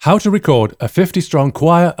How to record a 50-strong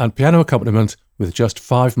choir and piano accompaniment with just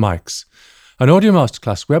 5 mics. An Audio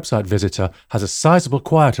Masterclass website visitor has a sizable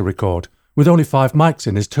choir to record with only 5 mics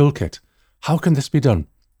in his toolkit. How can this be done?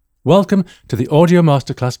 Welcome to the Audio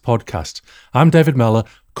Masterclass podcast. I'm David Mellor,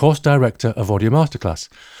 Course Director of Audio Masterclass.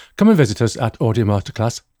 Come and visit us at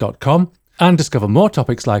audiomasterclass.com and discover more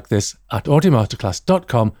topics like this at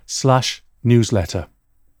audiomasterclass.com/newsletter.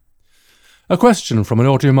 A question from an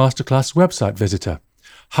Audio Masterclass website visitor.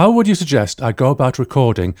 How would you suggest I go about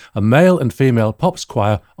recording a male and female pops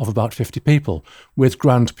choir of about 50 people with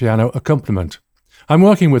grand piano accompaniment? I'm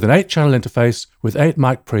working with an 8-channel interface with 8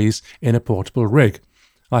 mic pre's in a portable rig.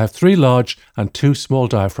 I have 3 large and 2 small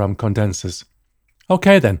diaphragm condensers.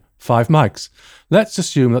 OK then, 5 mics. Let's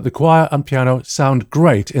assume that the choir and piano sound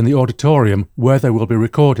great in the auditorium where they will be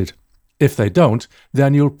recorded. If they don't,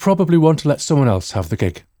 then you'll probably want to let someone else have the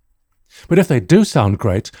gig. But if they do sound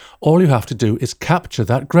great, all you have to do is capture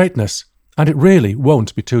that greatness, and it really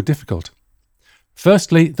won't be too difficult.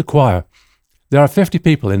 Firstly, the choir. There are 50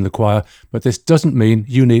 people in the choir, but this doesn't mean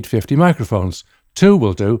you need 50 microphones. 2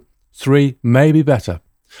 will do, 3 may be better.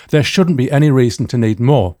 There shouldn't be any reason to need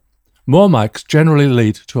more. More mics generally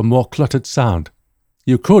lead to a more cluttered sound.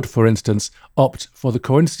 You could, for instance, opt for the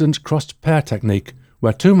coincident crossed pair technique,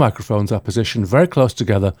 where 2 microphones are positioned very close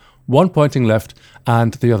together, one pointing left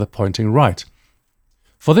and the other pointing right.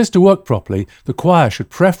 For this to work properly, the choir should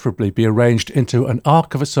preferably be arranged into an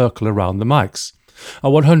arc of a circle around the mics. A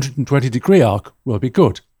 120-degree arc will be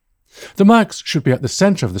good. The mics should be at the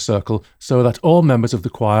centre of the circle so that all members of the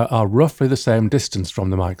choir are roughly the same distance from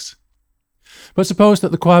the mics. But suppose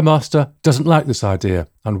that the choir master doesn't like this idea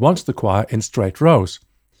and wants the choir in straight rows.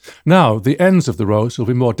 Now, the ends of the rows will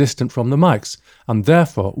be more distant from the mics and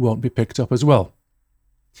therefore won't be picked up as well.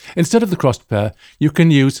 Instead of the crossed pair, you can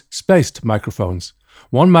use spaced microphones.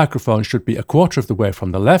 One microphone should be a quarter of the way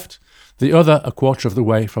from the left, the other a quarter of the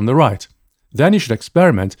way from the right. Then you should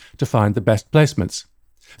experiment to find the best placements.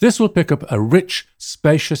 This will pick up a rich,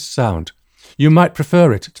 spacious sound. You might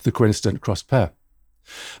prefer it to the coincident crossed pair.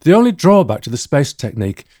 The only drawback to the spaced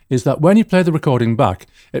technique is that when you play the recording back,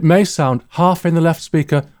 it may sound half in the left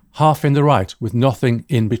speaker, half in the right, with nothing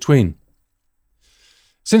in between.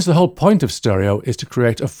 Since the whole point of stereo is to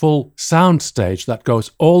create a full sound stage that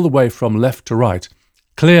goes all the way from left to right,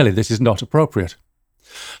 clearly this is not appropriate.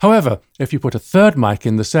 However, if you put a 3rd mic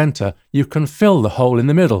in the centre, you can fill the hole in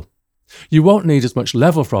the middle. You won't need as much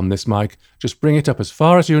level from this mic, just bring it up as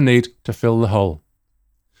far as you need to fill the hole.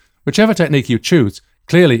 Whichever technique you choose,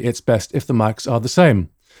 clearly it's best if the mics are the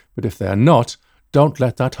same, but if they are not, don't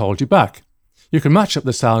let that hold you back. You can match up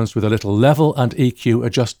the sounds with a little level and EQ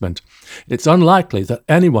adjustment. It's unlikely that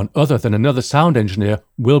anyone other than another sound engineer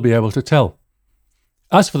will be able to tell.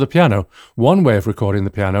 As for the piano, one way of recording the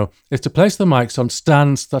piano is to place the mics on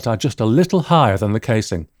stands that are just a little higher than the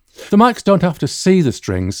casing. The mics don't have to see the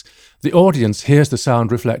strings, the audience hears the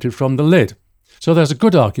sound reflected from the lid, so there's a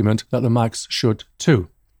good argument that the mics should too.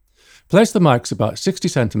 Place the mics about 60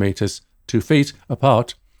 centimetres, 2 feet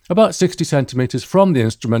apart, about 60 centimetres from the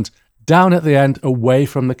instrument, down at the end away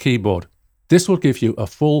from the keyboard. This will give you a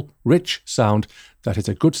full, rich sound that is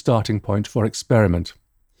a good starting point for experiment.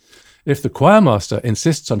 If the choir master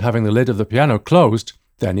insists on having the lid of the piano closed,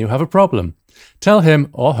 then you have a problem. Tell him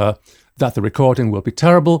or her that the recording will be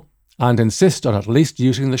terrible and insist on at least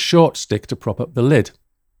using the short stick to prop up the lid.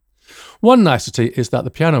 One nicety is that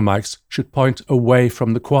the piano mics should point away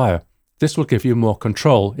from the choir. This will give you more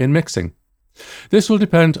control in mixing. This will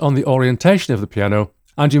depend on the orientation of the piano,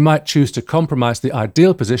 and you might choose to compromise the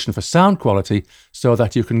ideal position for sound quality so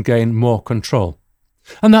that you can gain more control.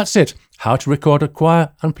 And that's it, how to record a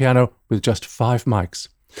choir and piano with just 5 mics.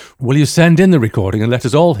 Will you send in the recording and let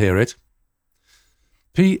us all hear it?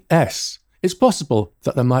 P.S. It's possible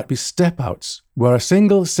that there might be step-outs where a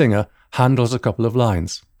single singer handles a couple of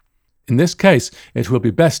lines. In this case, it will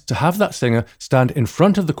be best to have that singer stand in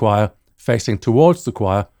front of the choir, facing towards the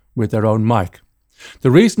choir with their own mic.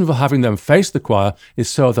 The reason for having them face the choir is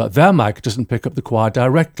so that their mic doesn't pick up the choir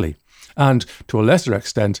directly, and, to a lesser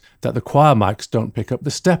extent, that the choir mics don't pick up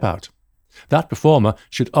the step-out. That performer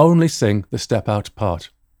should only sing the step-out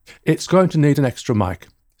part. It's going to need an extra mic.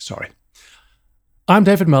 Sorry. I'm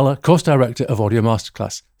David Mellor, Course Director of Audio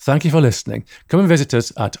Masterclass. Thank you for listening. Come and visit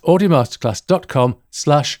us at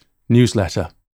audiomasterclass.com/newsletter.